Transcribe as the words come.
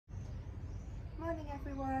Morning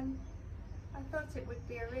everyone. I thought it would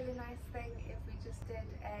be a really nice thing if we just did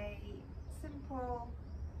a simple,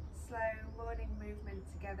 slow morning movement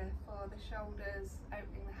together for the shoulders,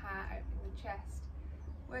 opening the heart, opening the chest,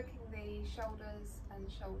 working the shoulders and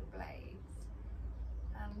shoulder blades,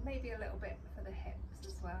 and maybe a little bit for the hips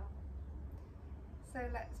as well. So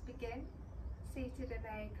let's begin, seated in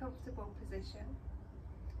a comfortable position,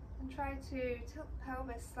 and try to tilt the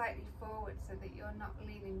pelvis slightly forward so that you're not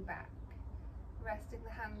leaning back. Resting the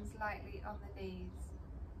hands lightly on the knees.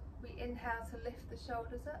 We inhale to lift the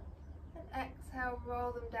shoulders up and exhale,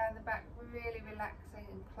 roll them down the back, really relaxing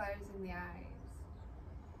and closing the eyes.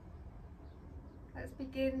 Let's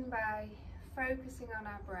begin by focusing on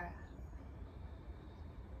our breath.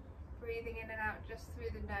 Breathing in and out just through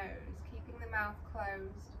the nose, keeping the mouth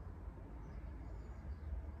closed.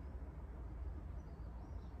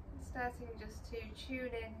 And starting just to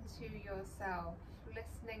tune in to yourself,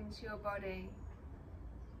 listening to your body.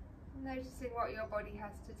 Noticing what your body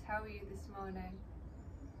has to tell you this morning.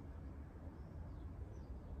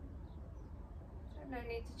 No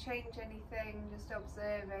need to change anything, just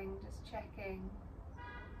observing, just checking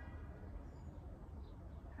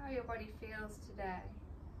how your body feels today.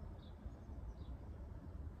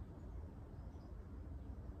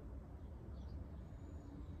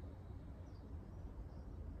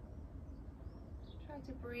 Try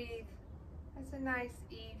to breathe at a nice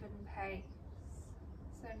even pace.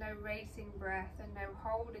 So no racing breath and no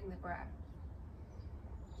holding the breath.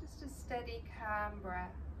 Just a steady, calm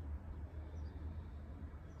breath.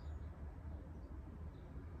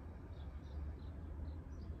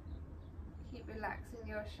 Keep relaxing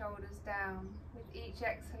your shoulders down. With each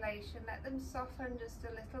exhalation, let them soften just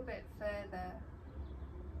a little bit further.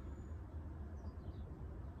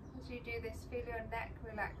 As you do this, feel your neck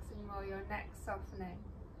relaxing more, your neck softening.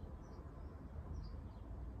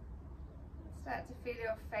 Start to feel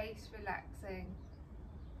your face relaxing.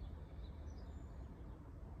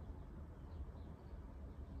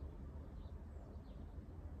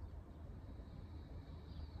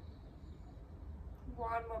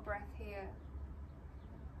 One more breath here.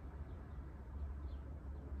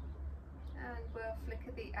 And we'll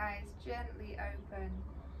flicker the eyes gently open.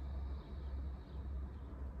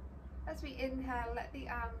 As we inhale, let the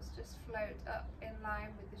arms just float up in line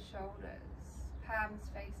with the shoulders, palms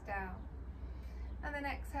face down. And then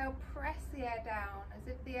exhale, press the air down as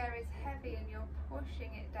if the air is heavy and you're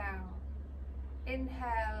pushing it down.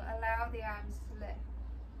 Inhale, allow the arms to lift.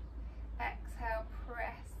 Exhale,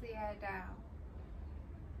 press the air down.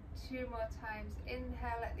 2 more times.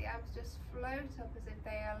 Inhale, let the arms just float up as if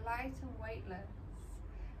they are light and weightless.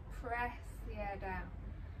 Press the air down.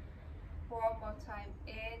 1 more time.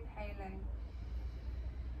 Inhaling.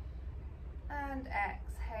 And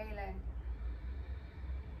exhaling.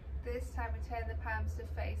 This time we turn the palms to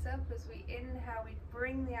face up. As we inhale, we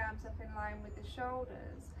bring the arms up in line with the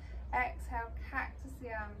shoulders. Exhale, cactus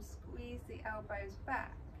the arms, squeeze the elbows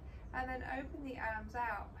back. And then open the arms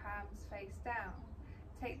out, palms face down.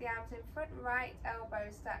 Take the arms in front, right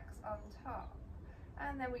elbow stacks on top.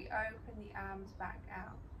 And then we open the arms back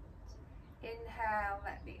out. Inhale,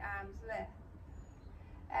 let the arms lift.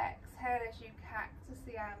 Exhale as you cactus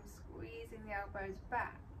the arms, squeezing the elbows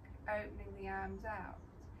back, opening the arms out.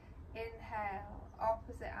 Inhale,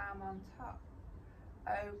 opposite arm on top,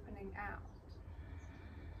 opening out.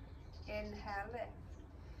 Inhale, lift.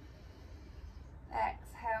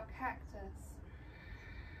 Exhale, cactus.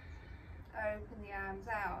 Open the arms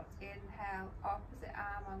out. Inhale, opposite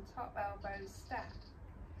arm on top, elbows stack.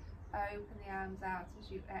 Open the arms out as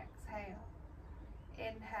you exhale.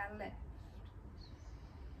 Inhale, lift.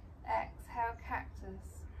 Exhale,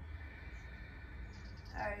 cactus.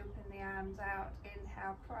 Open the arms out.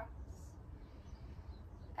 Inhale, cross.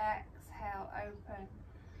 Exhale, open.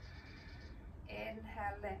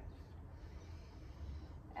 Inhale, lift.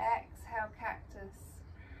 Exhale, cactus.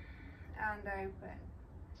 And open.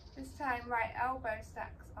 This time, right elbow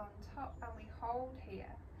stacks on top and we hold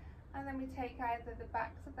here. And then we take either the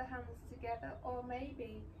backs of the hands together, or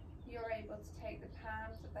maybe you're able to take the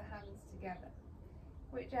palms of the hands together.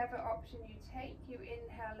 Whichever option you take, you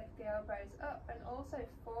inhale, lift the elbows up and also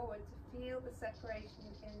forward to feel the separation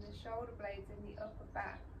in the shoulder blades in the upper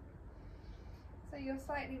back. So you're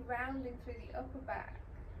slightly rounding through the upper back,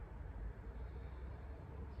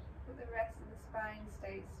 but the rest of the spine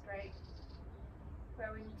stays straight,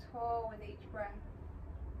 growing tall with each breath.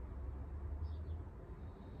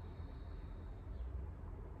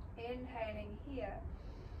 Inhaling here.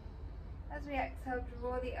 As we exhale,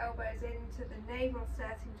 draw the elbows into the navel,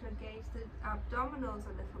 starting to engage the abdominals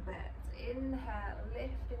a little bit. Inhale,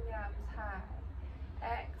 lifting the arms high.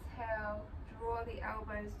 Exhale, draw draw the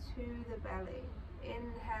elbows to the belly.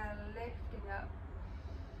 Inhale, lifting up.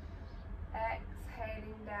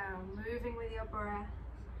 Exhaling down, moving with your breath.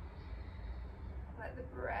 Let the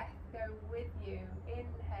breath go with you.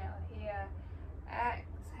 Inhale here,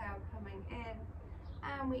 exhale coming in,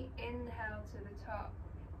 and we inhale to the top,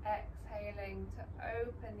 exhaling to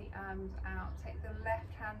open the arms out. Take the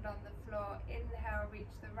left hand on the floor, inhale,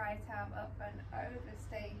 reach the right arm up and over,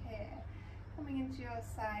 stay here. Coming into your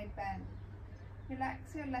side bend.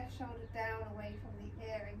 Relax your left shoulder down away from the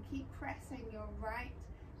ear and keep pressing your right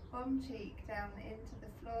bum cheek down into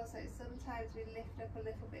the floor, so sometimes we lift up a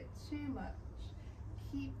little bit too much.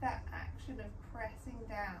 Keep that action of pressing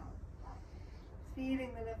down,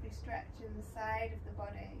 feeling the lovely stretch in the side of the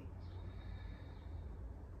body.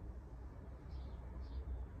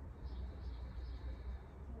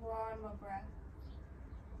 One more breath.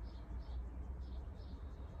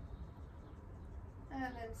 And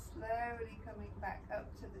then slowly coming back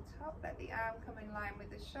up to the top, let the arm come in line with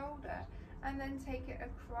the shoulder, and then take it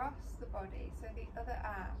across the body so the other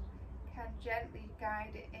arm can gently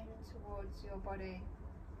guide it in towards your body.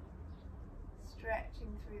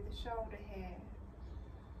 Stretching through the shoulder here.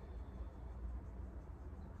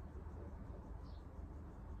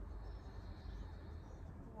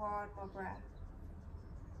 One more breath.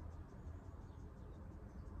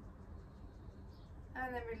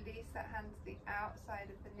 And then release that hand to the outside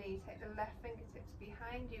of the knee. Take the left fingertips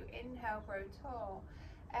behind you. Inhale, grow tall.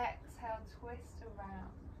 Exhale, twist around.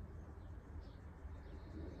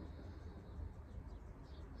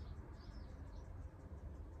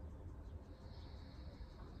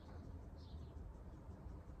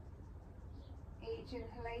 Each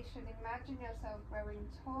inhalation, imagine yourself growing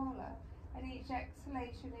taller, and each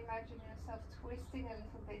exhalation, imagine yourself twisting a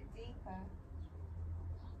little bit deeper.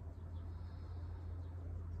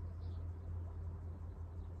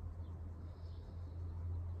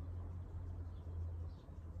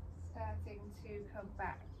 Starting to come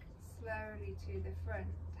back slowly to the front,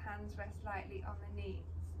 hands rest lightly on the knees.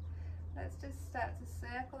 Let's just start to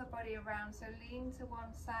circle the body around, so lean to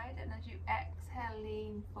one side, and as you exhale,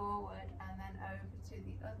 lean forward and then over to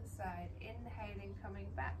the other side. Inhaling, coming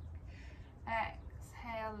back.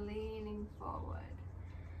 Exhale, leaning forward.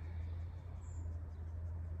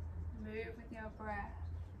 Move with your breath.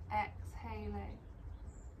 Exhaling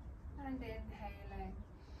and inhaling.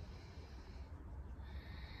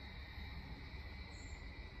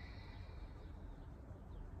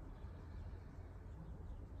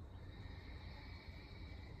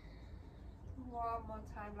 One more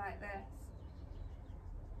time like this.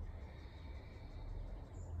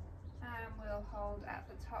 And we'll hold at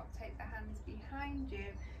the top, take the hands behind you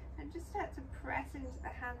and just start to press into the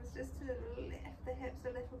hands just to lift the hips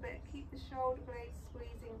a little bit. Keep the shoulder blades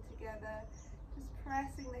squeezing together, just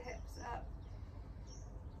pressing the hips up.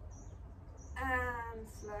 And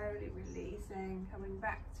slowly releasing, coming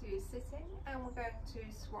back to sitting, and we're going to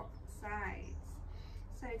swap sides.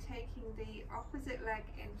 So taking the opposite leg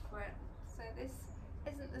in front. So this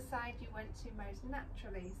isn't the side you went to most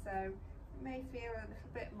naturally, so it may feel a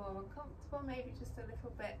little bit more uncomfortable, maybe just a little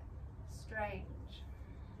bit strange.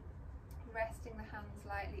 Resting the hands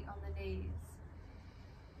lightly on the knees.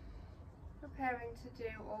 Preparing to do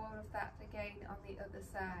all of that again on the other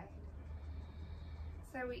side.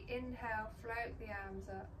 So we inhale, float the arms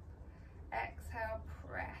up. Exhale,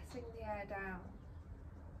 pressing the air down.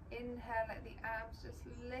 Inhale, let the arms just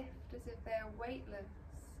lift as if they're weightless.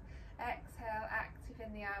 Exhale, active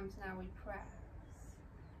in the arms, now we press.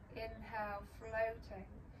 Inhale, floating.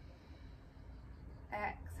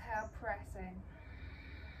 Exhale, pressing.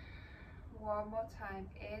 One more time,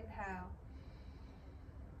 inhale.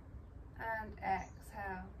 And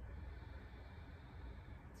exhale.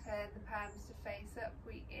 Turn the palms to face up,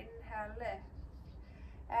 we inhale, lift.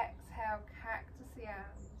 Exhale, cactus the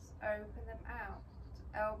arms, open them out.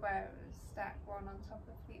 Elbows stack one on top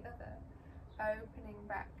of the other. Opening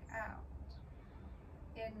back out.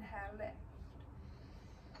 Inhale, lift.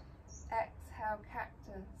 Exhale,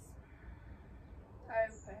 cactus.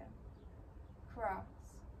 Open. Cross.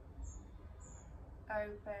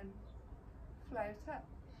 Open. Float up.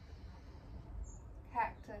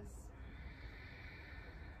 Cactus.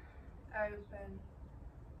 Open.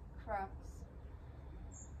 Cross.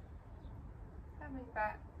 Coming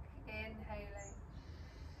back. Inhaling.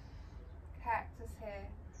 Cactus here.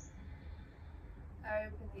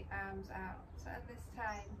 Open the arms out. So at this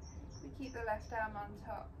time, we keep the left arm on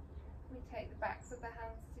top. We take the backs of the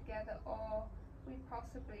hands together, or we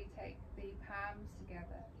possibly take the palms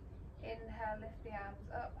together. Inhale, lift the arms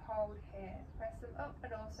up, hold here. Press them up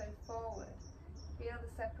and also forward. Feel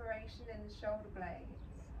the separation in the shoulder blades.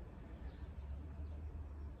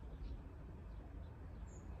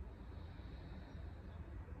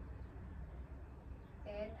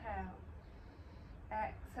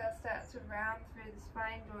 round through the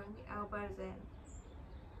spine, drawing the elbows in.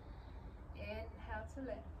 Inhale to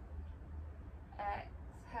lift.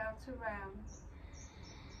 Exhale to round.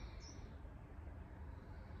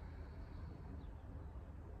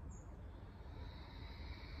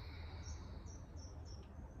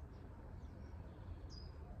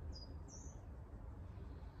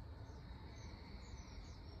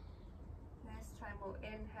 This time we'll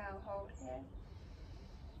inhale, hold here.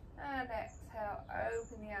 And exhale,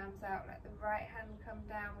 open the arms out, let the right hand come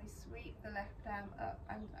down. We sweep the left arm up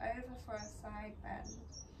and over for a side bend.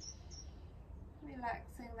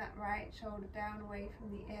 Relaxing that right shoulder down away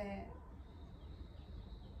from the ear.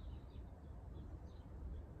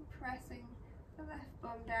 Pressing the left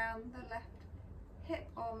bum down, the left hip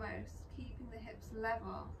almost, keeping the hips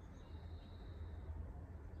level.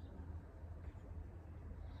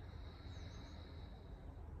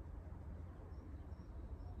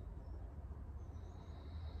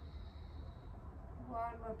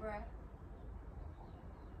 One more breath.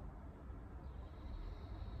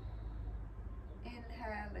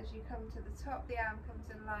 Inhale as you come to the top, the arm comes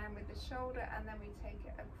in line with the shoulder, and then we take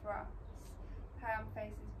it across. Palm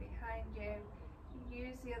faces behind you. You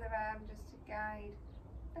use the other arm just to guide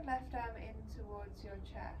the left arm in towards your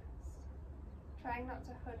chest. Trying not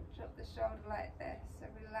to hunch up the shoulder like this, so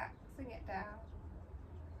relaxing it down.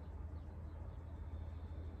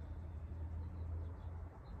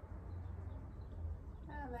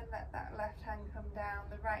 And then let that left hand come down,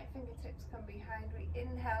 the right fingertips come behind. We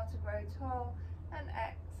inhale to grow tall and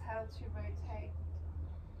exhale to rotate.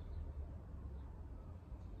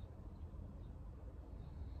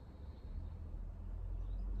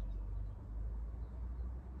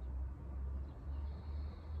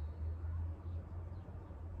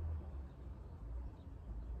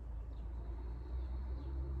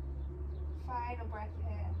 Final breath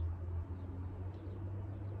here.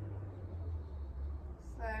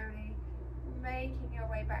 Slowly making your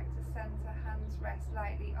way back to center, hands rest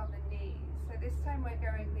lightly on the knees. So this time we're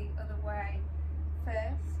going the other way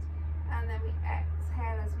first, and then we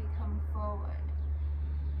exhale as we come forward.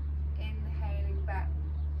 Inhaling back,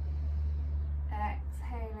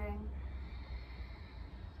 exhaling,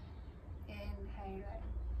 inhaling.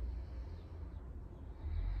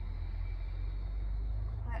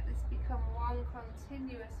 Let this become one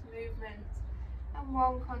continuous movement and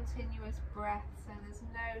one continuous breath, so there's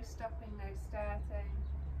no stopping, no starting.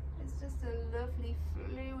 It's just a lovely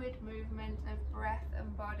fluid movement of breath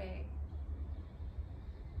and body.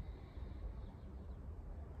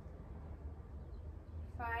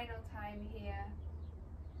 Final time here.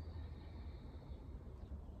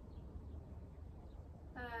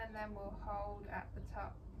 And then we'll hold at the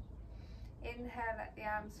top. Inhale, let the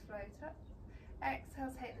arms float up.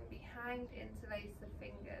 Exhale, take them behind, interlace the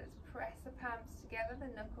fingers. Press the palms together, the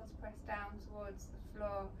knuckles press down towards the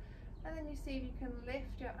floor. And then you see if you can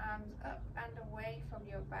lift your arms up and away from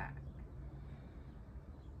your back.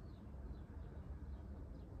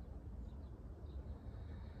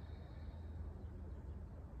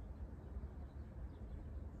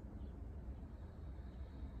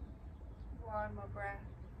 One more breath.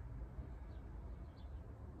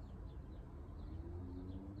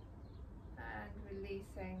 And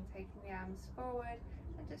releasing, taking the arms forward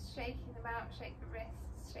and just shaking them out. Shake the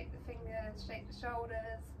wrists, shake the fingers, shake the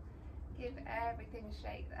shoulders. Give everything a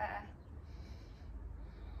shake there.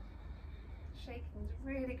 Shaking's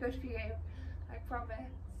really good for you, I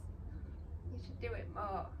promise. You should do it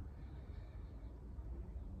more.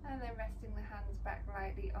 And then resting the hands back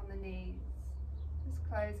lightly on the knees. Just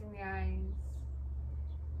closing the eyes.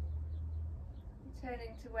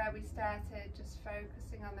 Returning to where we started, just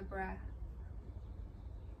focusing on the breath.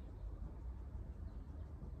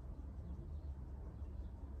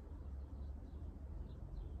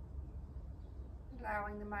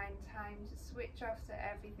 Allowing the mind time to switch off to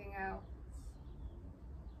everything else.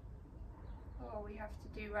 All we have to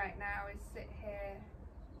do right now is sit here,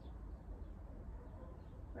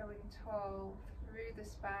 growing tall through the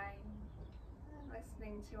spine, and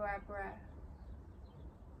listening to our breath.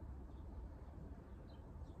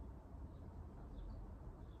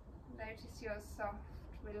 Notice your soft,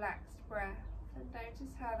 relaxed breath, and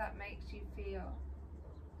notice how that makes you feel.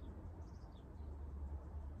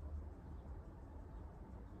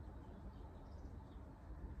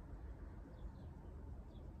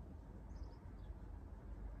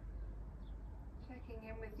 Checking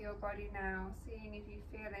in with your body now, seeing if you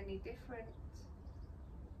feel any different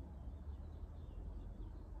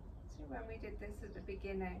to when we did this at the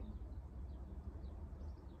beginning.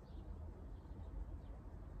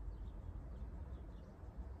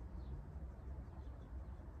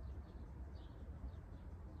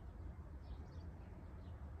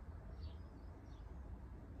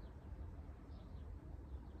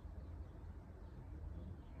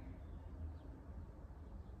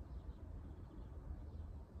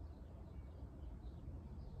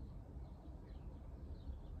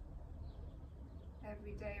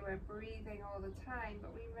 every day we're breathing all the time,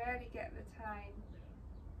 but we rarely get the time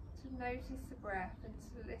to notice the breath and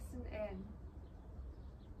to listen in.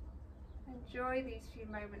 Enjoy these few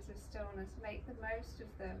moments of stillness, make the most of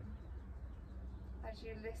them as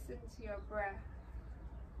you listen to your breath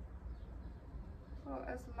for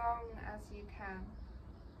as long as you can.